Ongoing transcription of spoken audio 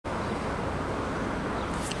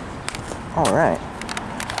Alright,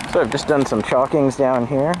 so I've just done some chalkings down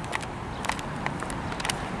here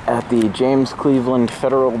at the James Cleveland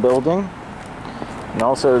Federal Building, and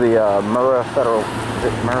also the Murrah Federal, is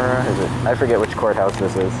it Murrah? Is it? I forget which courthouse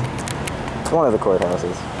this is. It's one of the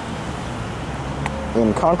courthouses.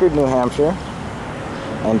 In Concord, New Hampshire.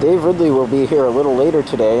 And Dave Ridley will be here a little later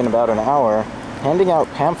today, in about an hour, handing out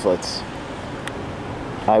pamphlets,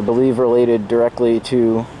 I believe related directly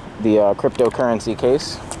to the cryptocurrency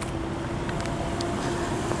case.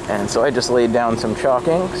 And so I just laid down some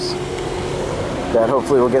chalkings that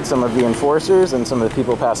hopefully will get some of the enforcers and some of the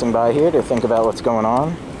people passing by here to think about what's going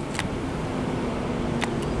on.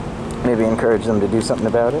 Maybe encourage them to do something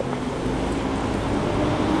about it.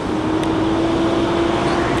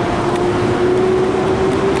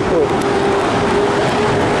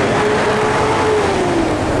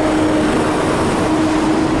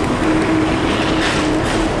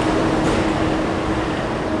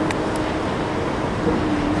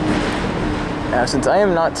 Since I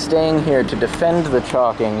am not staying here to defend the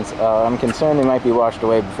chalkings, I'm concerned they might be washed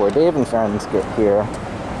away before Dave and friends get here.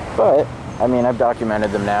 But, I mean, I've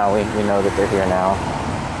documented them now. We know that they're here now.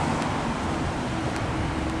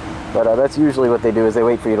 But that's usually what they do, is they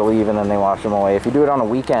wait for you to leave and then they wash them away. If you do it on a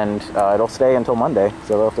weekend, it'll stay until Monday,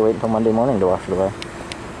 so they'll have to wait until Monday morning to wash it away.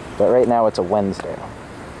 But right now it's a Wednesday.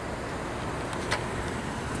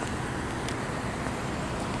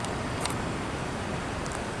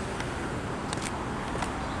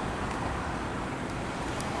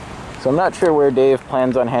 So I'm not sure where Dave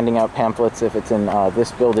plans on handing out pamphlets, if it's in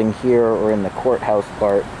this building here or in the courthouse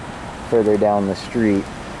part further down the street.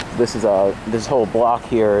 This whole block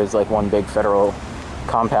here is like one big federal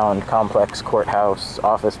compound, complex, courthouse,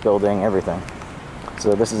 office building, everything.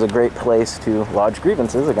 So this is a great place to lodge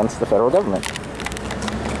grievances against the federal government.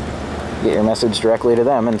 Get your message directly to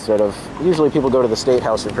them instead of, usually people go to the state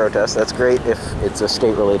house for protests. That's great if it's a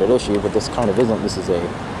state-related issue, but this kind of isn't. This is a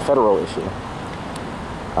federal issue.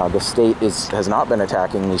 The state has not been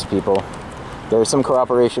attacking these people. There is some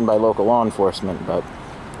cooperation by local law enforcement, but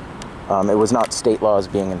it was not state laws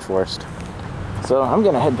being enforced. So I'm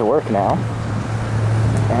going to head to work now,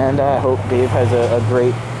 and I hope Dave has a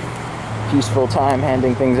great, peaceful time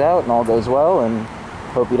handing things out and all goes well, and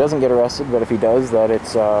hope he doesn't get arrested, but if he does, that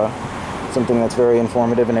it's something that's very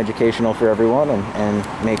informative and educational for everyone,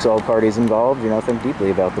 and makes all parties involved, think deeply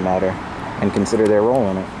about the matter and consider their role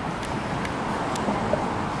in it.